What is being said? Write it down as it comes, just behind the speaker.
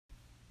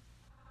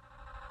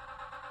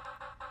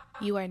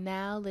You are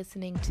now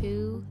listening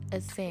to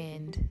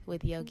Ascend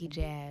with Yogi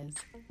Jazz,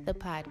 the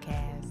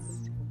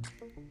podcast.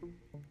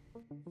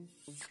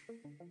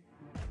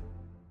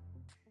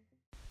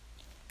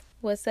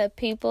 What's up,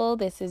 people?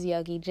 This is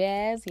Yogi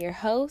Jazz, your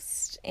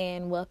host,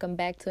 and welcome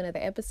back to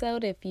another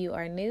episode. If you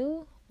are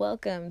new,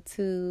 welcome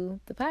to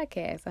the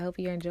podcast. I hope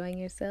you're enjoying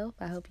yourself.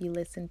 I hope you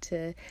listened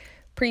to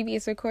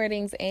previous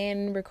recordings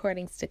and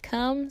recordings to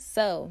come.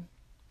 So,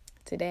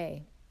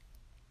 today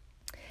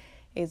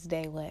is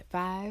day,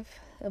 5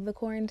 of the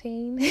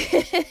quarantine?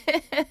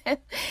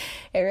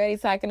 Everybody's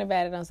talking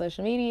about it on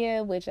social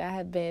media, which I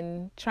have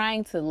been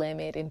trying to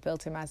limit and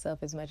filter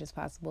myself as much as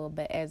possible.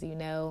 But as you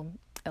know,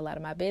 a lot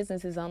of my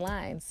business is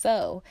online.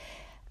 So,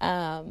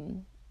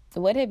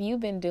 what have you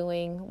been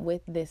doing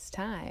with this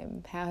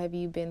time? How have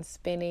you been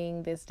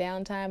spending this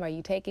downtime? Are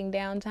you taking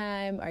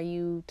downtime? Are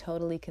you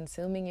totally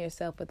consuming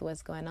yourself with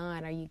what's going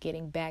on? Are you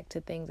getting back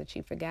to things that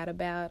you forgot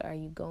about? Are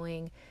you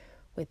going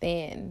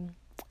within?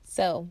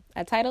 So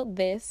I titled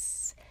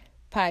this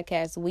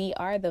podcast, We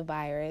Are the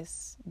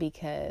Virus,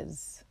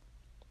 because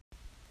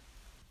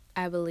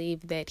I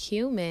believe that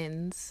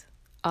humans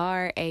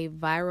are a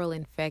viral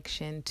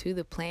infection to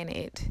the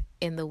planet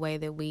in the way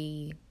that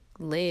we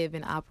live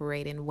and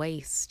operate and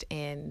waste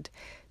and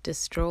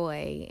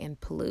destroy and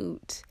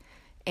pollute.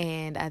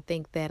 And I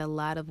think that a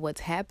lot of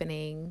what's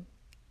happening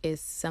is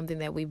something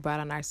that we brought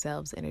on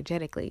ourselves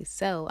energetically.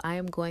 So I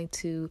am going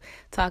to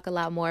talk a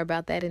lot more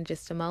about that in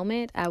just a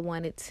moment. I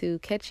wanted to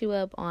catch you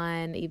up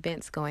on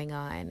events going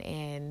on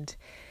and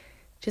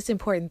just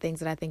important things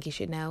that I think you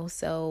should know.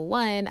 So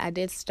one, I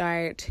did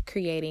start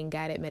creating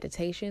guided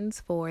meditations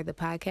for the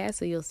podcast.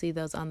 So you'll see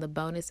those on the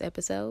bonus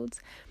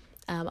episodes.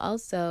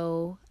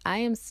 Also, I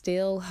am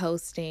still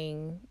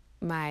hosting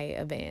my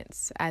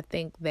events. I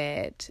think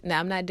that now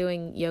I'm not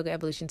doing Yoga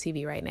Evolution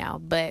TV right now,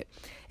 but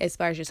as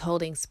far as just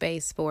holding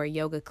space for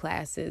yoga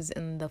classes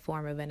in the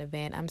form of an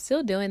event, I'm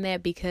still doing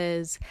that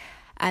because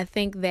I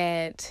think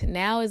that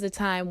now is a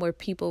time where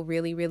people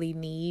really, really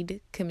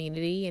need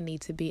community and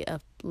need to be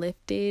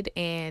uplifted.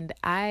 And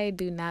I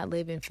do not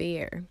live in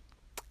fear.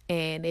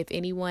 And if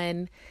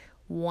anyone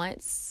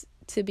wants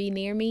to be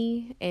near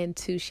me and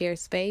to share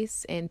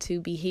space and to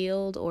be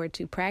healed or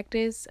to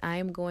practice, I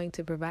am going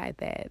to provide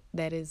that.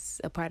 That is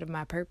a part of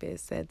my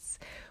purpose. That's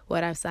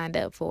what I've signed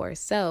up for.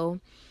 So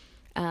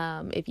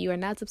if you are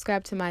not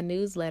subscribed to my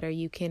newsletter,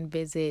 you can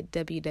visit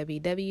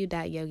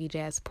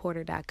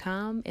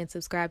www.yogijazzporter.com and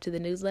subscribe to the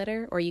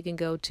newsletter, or you can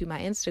go to my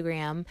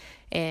Instagram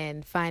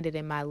and find it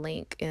in my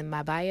link in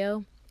my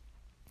bio.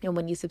 And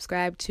when you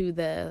subscribe to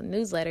the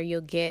newsletter,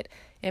 you'll get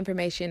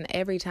information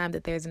every time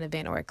that there's an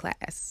event or a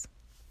class.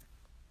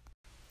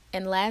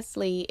 And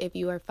lastly, if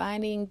you are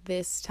finding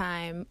this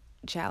time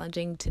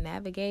challenging to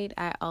navigate,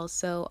 I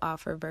also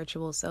offer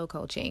virtual soul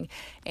coaching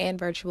and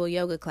virtual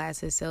yoga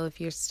classes. So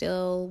if you're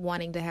still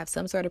wanting to have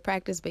some sort of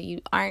practice, but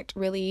you aren't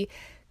really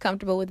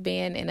comfortable with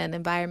being in an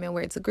environment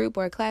where it's a group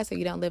or a class, or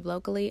you don't live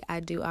locally,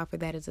 I do offer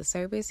that as a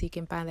service. You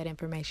can find that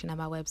information on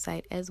my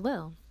website as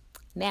well.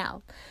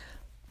 Now,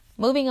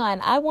 moving on,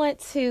 I want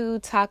to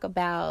talk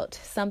about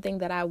something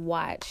that I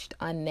watched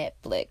on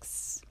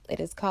Netflix. It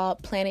is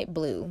called Planet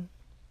Blue.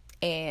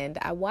 And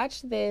I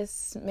watched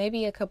this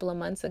maybe a couple of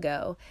months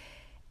ago,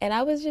 and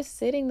I was just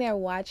sitting there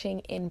watching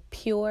in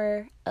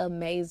pure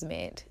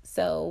amazement.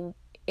 So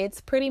it's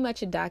pretty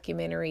much a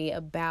documentary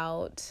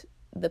about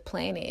the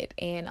planet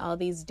and all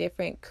these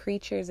different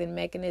creatures and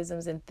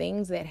mechanisms and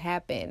things that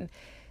happen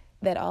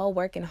that all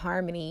work in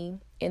harmony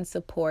in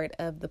support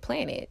of the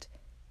planet.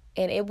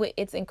 And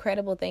it's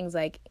incredible things,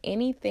 like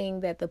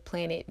anything that the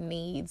planet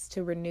needs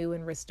to renew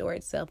and restore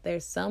itself.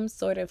 There's some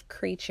sort of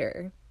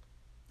creature,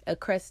 a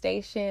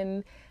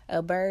crustacean,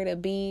 a bird, a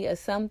bee, a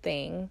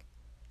something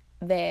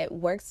that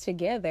works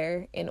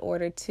together in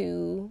order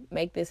to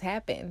make this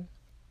happen.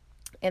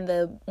 And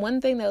the one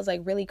thing that was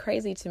like really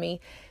crazy to me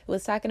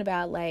was talking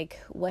about like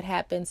what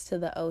happens to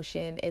the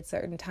ocean at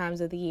certain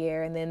times of the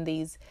year, and then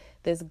this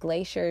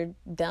glacier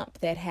dump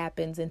that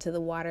happens into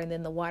the water, and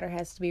then the water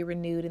has to be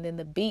renewed, and then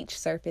the beach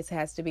surface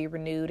has to be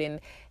renewed, and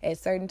at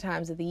certain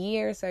times of the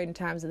year, certain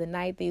times of the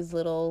night, these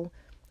little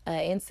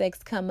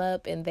insects come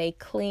up and they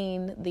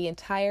clean the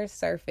entire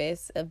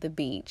surface of the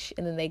beach,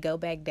 and then they go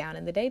back down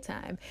in the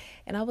daytime.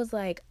 And I was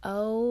like,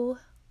 oh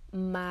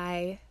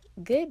my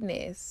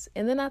goodness.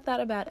 And then I thought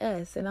about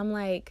us, and I'm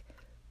like,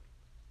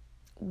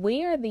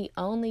 we are the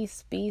only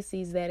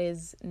species that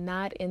is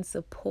not in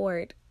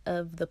support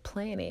of the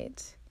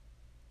planet.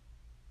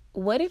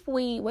 What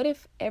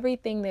if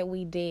everything that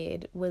we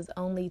did was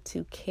only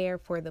to care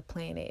for the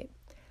planet?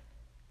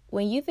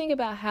 When you think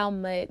about how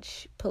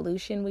much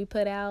pollution we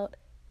put out,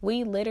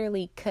 we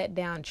literally cut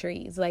down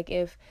trees.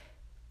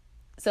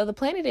 So the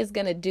planet is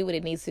going to do what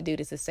it needs to do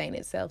to sustain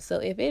itself. So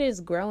if it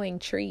is growing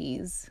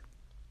trees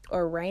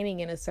or raining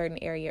in a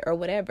certain area or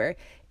whatever,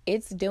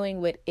 it's doing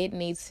what it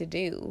needs to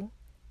do.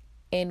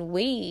 And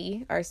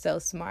we are so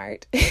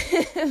smart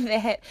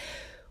that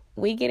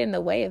we get in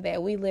the way of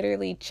that. We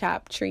literally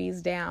chop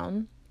trees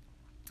down.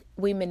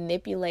 We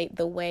manipulate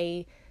the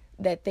way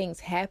that things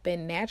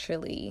happen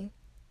naturally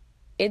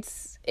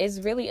it's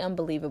really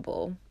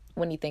unbelievable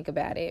when you think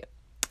about it.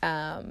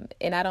 And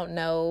I don't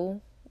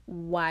know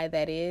why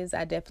that is.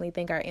 I definitely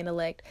think our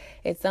intellect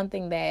is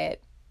something that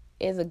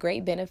is a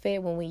great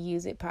benefit when we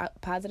use it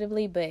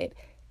positively, but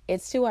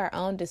it's to our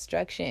own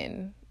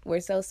destruction. We're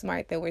so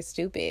smart that we're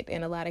stupid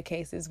in a lot of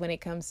cases when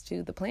it comes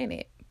to the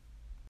planet.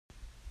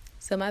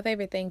 So my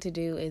favorite thing to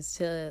do is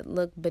to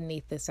look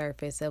beneath the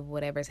surface of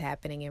whatever's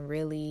happening and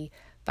really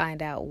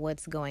find out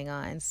what's going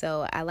on.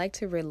 So I like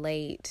to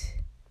relate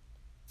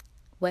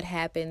what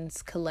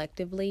happens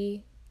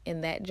collectively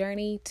in that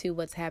journey to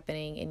what's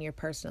happening in your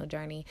personal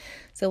journey.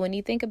 So when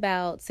you think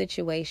about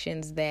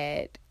situations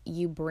that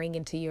you bring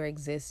into your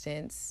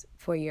existence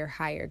for your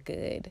higher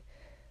good,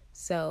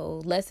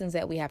 so lessons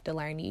that we have to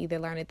learn, you either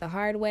learn it the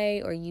hard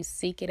way or you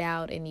seek it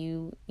out and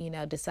you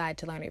decide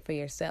to learn it for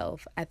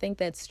yourself. I think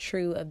that's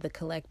true of the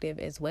collective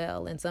as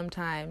well. And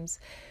sometimes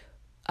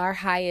our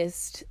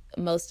highest,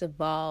 most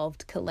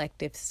evolved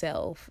collective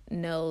self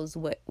knows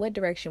what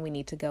direction we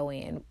need to go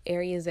in,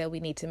 areas that we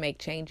need to make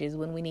changes,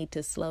 when we need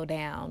to slow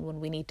down, when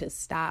we need to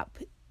stop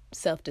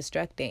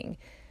self-destructing.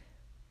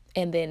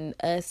 And then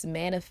us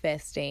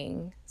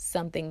manifesting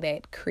something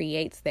that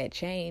creates that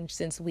change,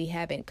 since we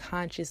haven't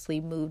consciously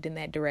moved in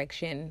that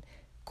direction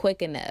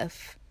quick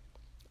enough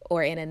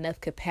or in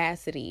enough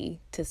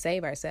capacity to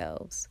save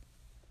ourselves.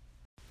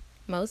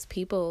 Most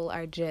people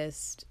are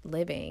just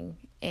living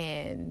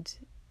and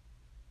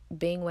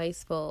being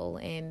wasteful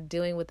and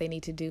doing what they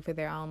need to do for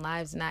their own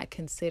lives, not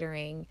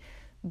considering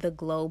the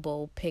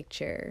global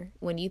picture.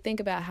 When you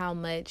think about how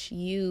much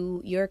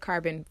your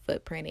carbon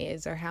footprint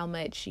is, or how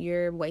much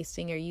you're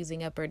wasting or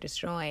using up or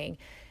destroying,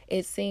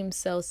 it seems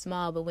so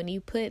small. But when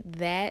you put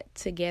that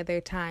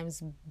together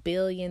times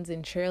billions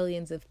and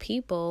trillions of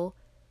people,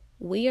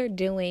 we are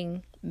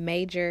doing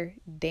major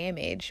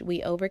damage.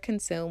 We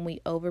overconsume, we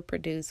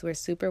overproduce, we're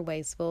super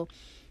wasteful.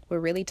 We're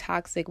really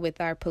toxic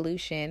with our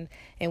pollution,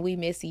 and we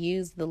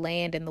misuse the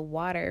land and the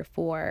water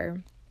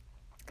for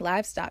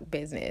livestock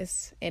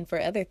business and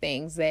for other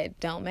things that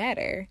don't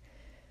matter.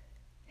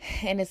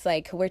 And it's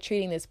like we're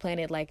treating this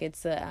planet like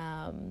it's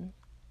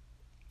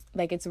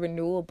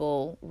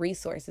renewable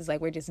resources,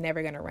 like we're just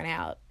never going to run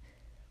out.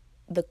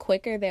 The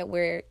quicker that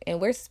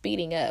we're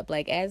speeding up,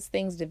 like as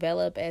things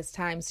develop, as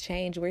times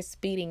change, we're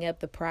speeding up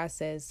the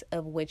process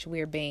of which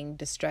we're being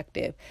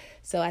destructive.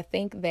 So I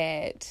think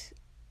that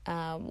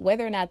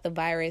whether or not the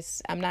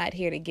virus, I'm not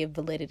here to give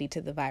validity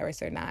to the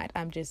virus or not.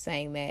 I'm just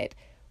saying that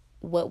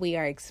what we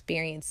are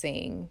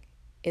experiencing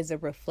is a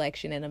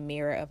reflection and a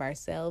mirror of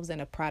ourselves and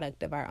a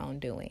product of our own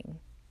doing.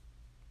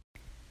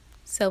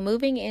 So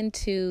moving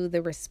into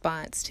the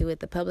response to it,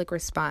 the public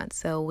response.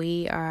 So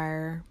we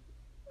are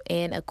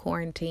in a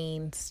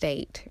quarantine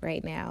state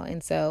right now.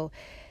 And so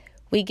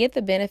we get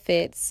the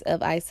benefits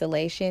of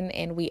isolation,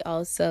 and we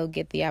also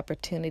get the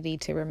opportunity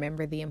to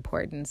remember the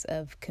importance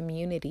of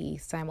community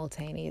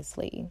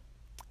simultaneously.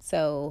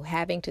 So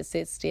having to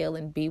sit still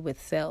and be with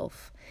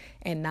self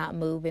and not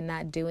move and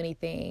not do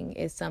anything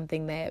is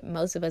something that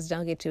most of us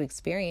don't get to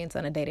experience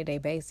on a day-to-day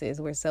basis.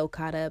 We're so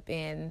caught up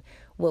in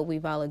what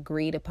we've all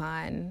agreed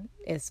upon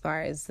as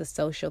far as the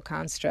social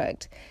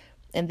construct.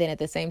 And then at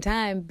the same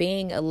time,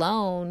 being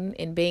alone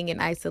and being in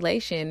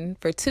isolation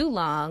for too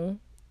long,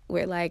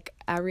 we're like,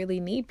 I really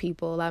need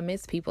people. I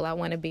miss people. I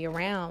want to be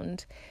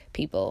around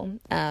people.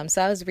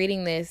 So I was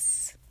reading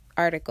this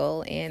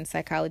article in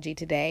Psychology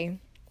Today,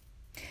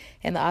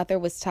 and the author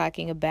was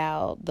talking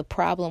about the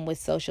problem with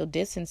social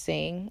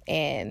distancing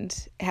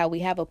and how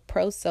we have a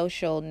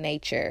pro-social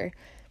nature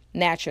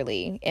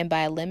naturally. And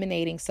by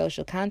eliminating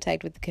social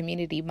contact with the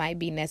community might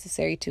be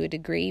necessary to a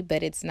degree,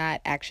 but it's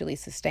not actually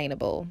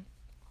sustainable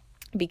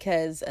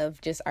because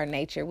of just our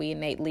nature. We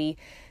innately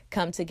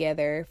come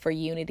together for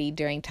unity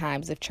during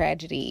times of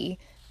tragedy.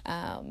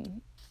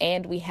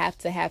 And we have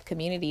to have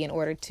community in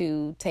order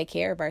to take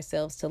care of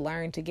ourselves, to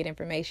learn, to get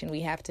information.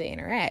 We have to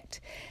interact.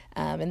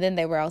 And then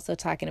they were also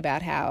talking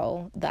about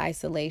how the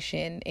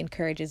isolation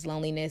encourages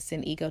loneliness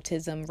and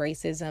egotism,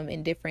 racism,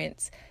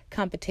 indifference,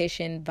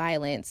 competition,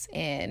 violence,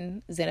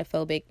 and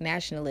xenophobic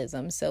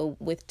nationalism. So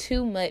with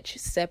too much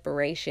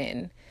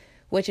separation,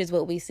 which is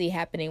what we see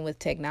happening with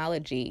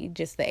technology,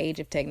 just the age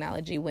of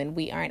technology, when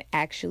we aren't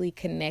actually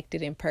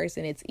connected in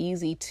person, it's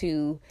easy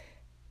to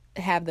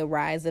have the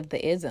rise of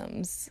the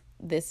isms,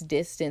 this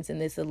distance and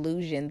this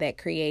illusion that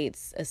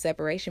creates a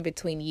separation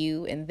between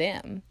you and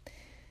them.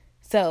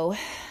 So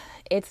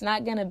it's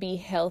not going to be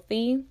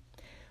healthy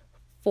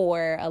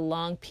for a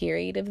long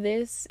period of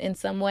this in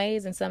some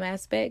ways, in some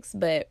aspects,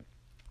 but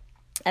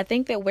I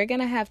think that we're going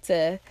to have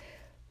to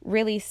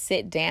really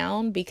sit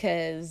down,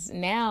 because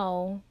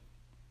now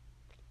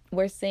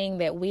we're seeing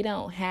that we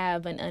don't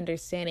have an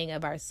understanding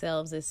of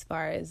ourselves as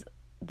far as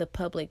the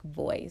public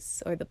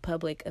voice or the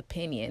public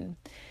opinion.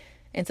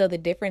 And so the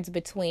difference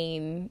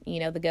between,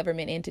 the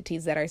government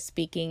entities that are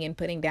speaking and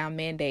putting down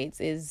mandates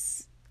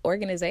is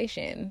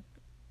organization.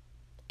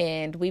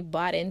 And we've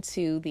bought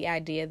into the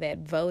idea that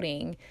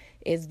voting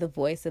is the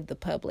voice of the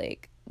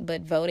public.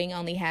 but voting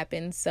only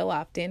happens so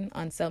often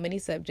on so many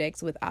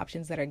subjects with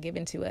options that are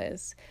given to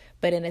us.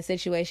 But in a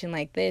situation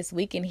like this,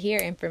 we can hear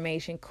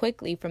information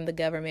quickly from the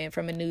government,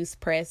 from a news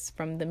press,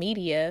 from the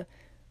media,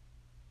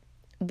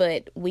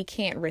 but we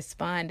can't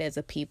respond as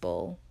a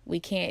people. We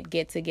can't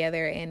get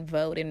together and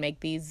vote and make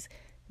these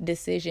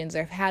decisions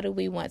of how do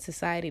we want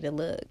society to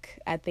look.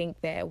 I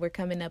think that we're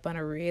coming up on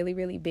a really,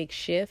 really big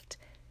shift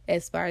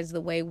as far as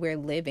the way we're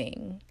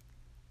living.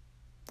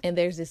 And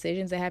there's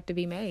decisions that have to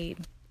be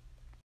made.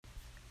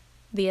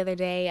 The other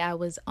day, I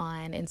was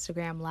on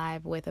Instagram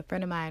Live with a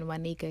friend of mine,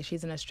 Juanika.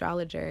 She's an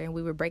astrologer, and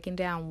we were breaking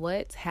down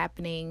what's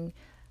happening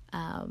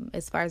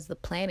as far as the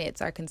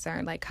planets are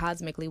concerned, like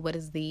cosmically, what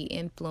is the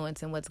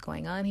influence and what's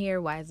going on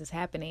here? Why is this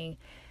happening?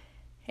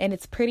 And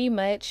it's pretty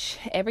much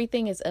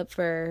everything is up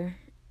for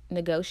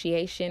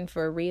negotiation,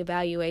 for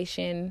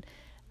reevaluation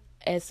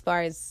as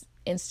far as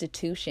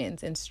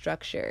institutions and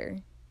structure.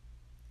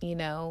 You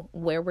know,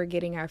 where we're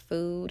getting our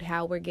food,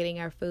 how we're getting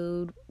our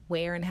food,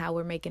 where and how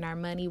we're making our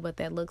money, what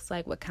that looks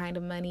like, what kind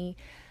of money,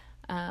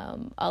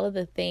 all of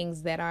the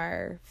things that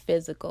are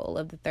physical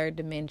of the third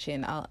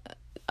dimension,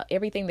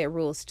 everything that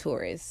rules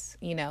tourists,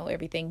 you know,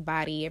 everything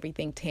body,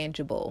 everything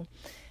tangible.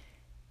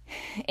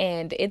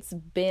 And it's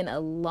been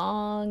a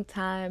long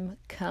time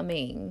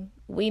coming.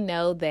 We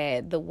know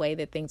that the way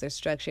that things are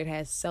structured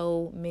has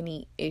so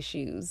many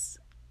issues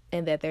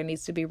and that there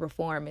needs to be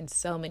reform in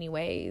so many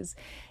ways.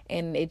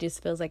 And it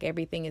just feels like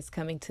everything is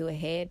coming to a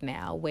head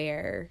now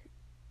where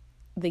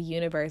the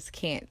universe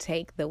can't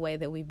take the way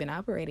that we've been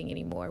operating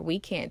anymore. We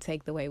can't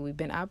take the way we've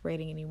been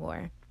operating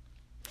anymore.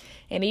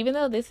 And even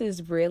though this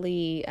is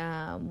really,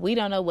 we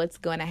don't know what's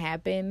going to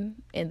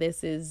happen, and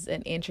this is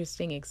an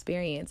interesting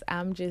experience,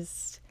 I'm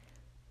just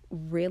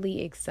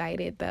really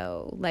excited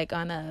though, like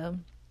on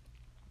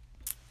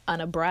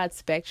a broad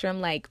spectrum,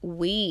 like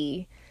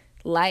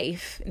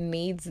life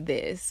needs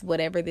this,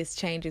 whatever this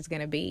change is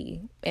going to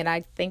be. And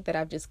I think that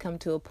I've just come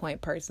to a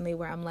point personally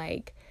where I'm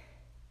like,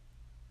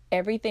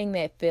 everything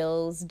that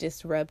feels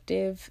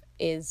disruptive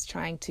is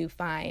trying to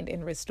find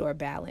and restore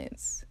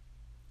balance.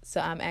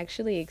 So I'm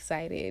actually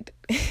excited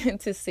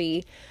to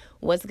see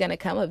what's going to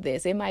come of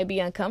this. It might be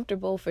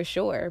uncomfortable for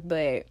sure,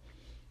 but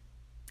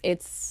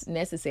it's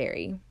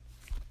necessary.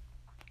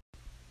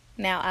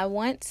 Now, I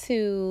want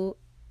to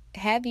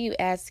have you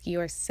ask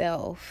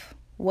yourself,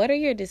 what are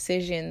your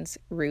decisions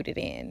rooted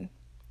in?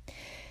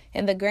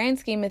 In the grand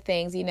scheme of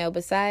things, you know,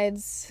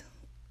 besides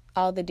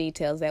all the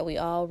details that we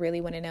all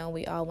really want to know,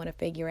 we all want to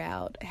figure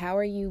out, how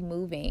are you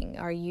moving?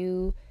 Are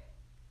you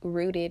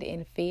rooted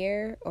in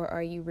fear, or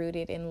are you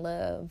rooted in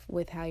love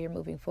with how you're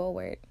moving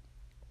forward?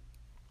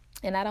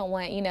 And I don't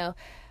want, you know,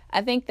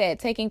 I think that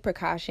taking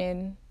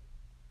precaution,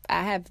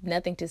 I have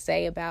nothing to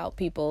say about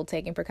people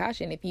taking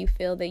precaution. If you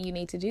feel that you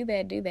need to do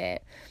that, do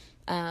that.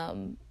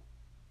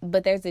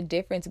 But there's a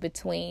difference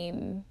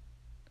between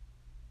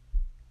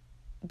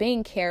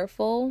being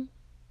careful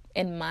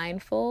and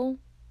mindful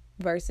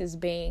versus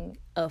being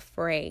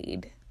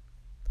afraid.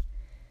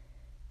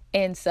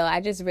 And so I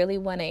just really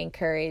want to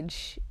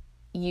encourage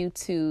you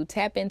to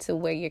tap into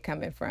where you're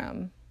coming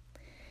from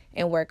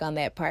and work on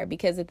that part,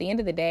 because at the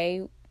end of the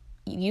day,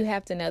 you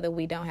have to know that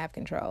we don't have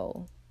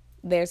control.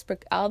 There's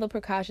all the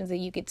precautions that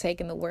you could take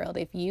in the world.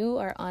 If you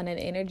are on an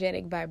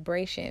energetic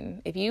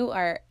vibration, if you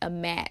are a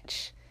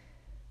match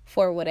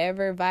for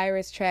whatever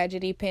virus,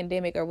 tragedy,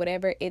 pandemic, or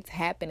whatever, it's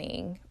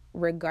happening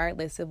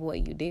regardless of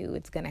what you do.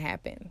 It's going to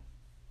happen.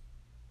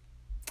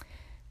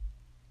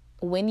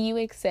 When you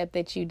accept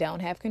that you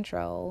don't have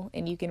control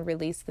and you can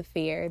release the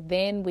fear,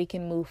 then we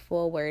can move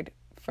forward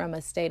from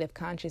a state of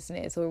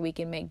consciousness where we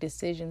can make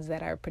decisions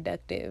that are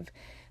productive,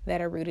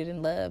 that are rooted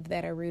in love,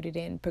 that are rooted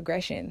in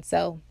progression.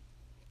 So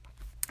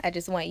I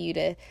just want you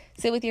to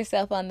sit with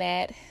yourself on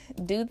that.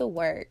 Do the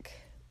work.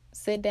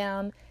 Sit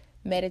down,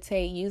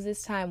 meditate, use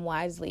this time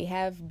wisely,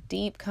 have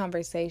deep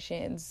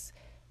conversations,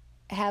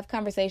 have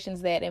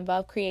conversations that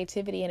involve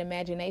creativity and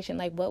imagination.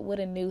 Like, what would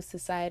a new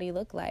society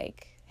look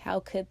like? How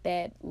could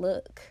that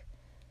look?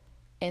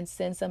 And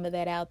send some of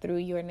that out through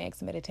your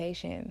next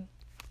meditation.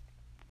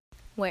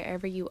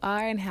 Wherever you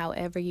are and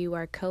however you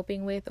are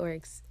coping with or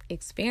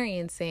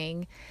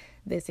experiencing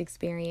this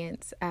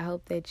experience, I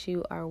hope that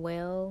you are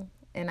well,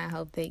 and I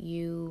hope that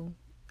you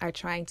are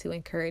trying to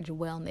encourage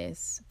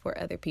wellness for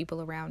other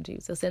people around you.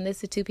 So send this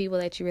to 2 people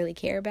that you really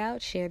care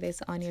about. Share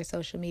this on your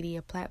social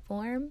media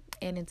platform.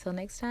 And until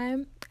next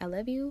time, I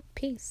love you.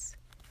 Peace.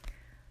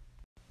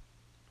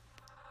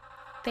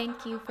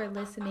 Thank you for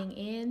listening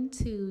in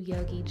to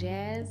Yogi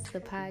Jazz, the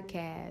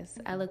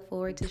podcast. I look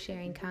forward to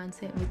sharing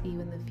content with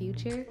you in the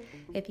future.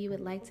 If you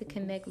would like to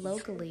connect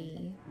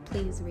locally,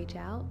 please reach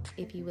out.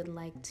 If you would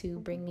like to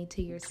bring me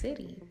to your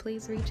city,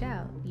 please reach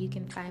out. You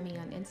can find me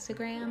on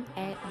Instagram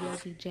at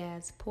Yogi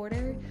Jazz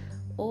Porter,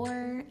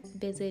 or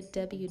visit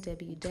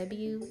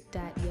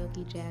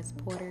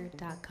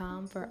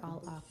www.yogijazzporter.com for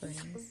all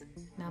offerings.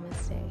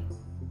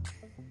 Namaste.